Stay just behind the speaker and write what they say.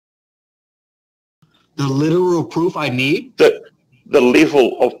the literal proof I need? The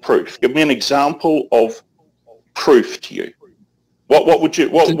level of proof. Give me an example of proof to you. What would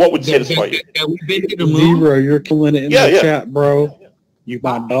satisfy you? We've been to the moon. Zero, you're killing it in the chat, bro. You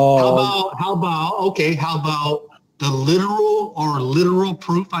my dog. How about the literal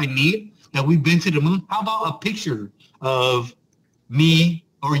proof I need that we've been to the moon? How about a picture of me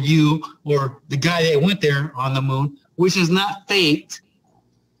or you or the guy that went there on the moon, which is not faked.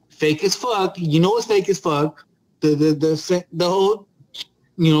 Fake as fuck. You know it's fake as fuck. The whole,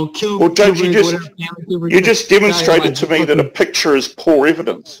 you know, Well, James, you just demonstrated to me that a picture is poor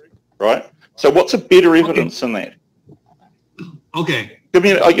evidence, right? So what's a better evidence than that? Okay. Give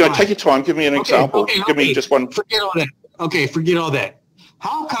me, take your time. Give me an example. Give me just one. Forget all that. Okay, forget all that.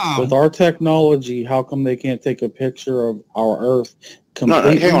 How come? With our technology, how come they can't take a picture of our Earth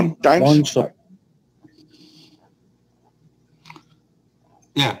completely? No, hang on, James.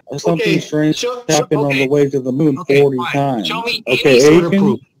 Yeah. Something strange happened on the way to the moon 40 times. Show me any sort of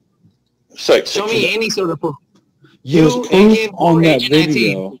proof. Show me any sort of proof. You, Agent, on that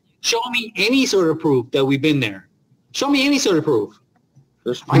video. Show me any sort of proof that we've been there. Show me any sort of proof.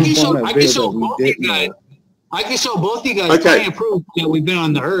 I can show both you guys. I can show both you guys plenty of proof that we've been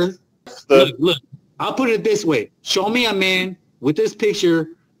on the Earth. Look, I'll put it this way. Show me a man with this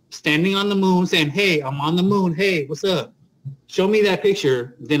picture standing on the moon saying, hey, I'm on the moon. Hey, what's up? Show me that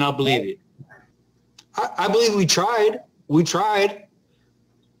picture, then I'll believe it. I believe we tried. We tried.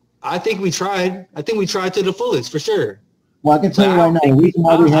 I think we tried. I think we tried to the fullest, for sure. Well, I can tell you right now, the reason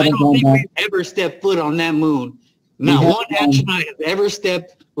why we haven't gone back. I don't think we've ever stepped foot on that moon. Not one astronaut has ever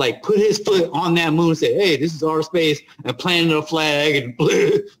stepped, like, put his foot on that moon and said, hey, this is our space, and planted a flag, and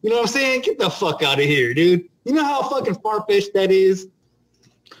you know what I'm saying? Get the fuck out of here, dude. You know how fucking far-fetched that is?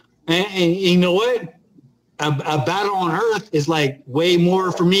 And you know what? A battle on Earth is, like, way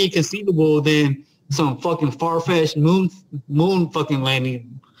more, for me, conceivable than some fucking far-fetched moon fucking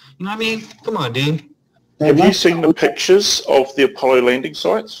landing. You know what I mean? Come on, dude. Have you seen the pictures of the Apollo landing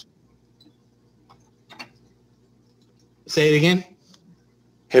sites? Say it again.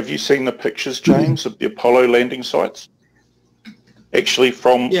 Have you seen the pictures, James, of the Apollo landing sites? Actually,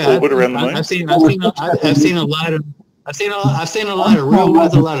 from orbit around the moon. I've seen a lot of real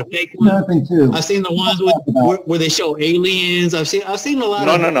ones, a lot of fake ones. I've seen the ones where they show aliens. I've seen a lot.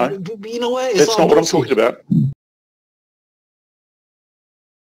 No. You know what? That's not what I'm talking about.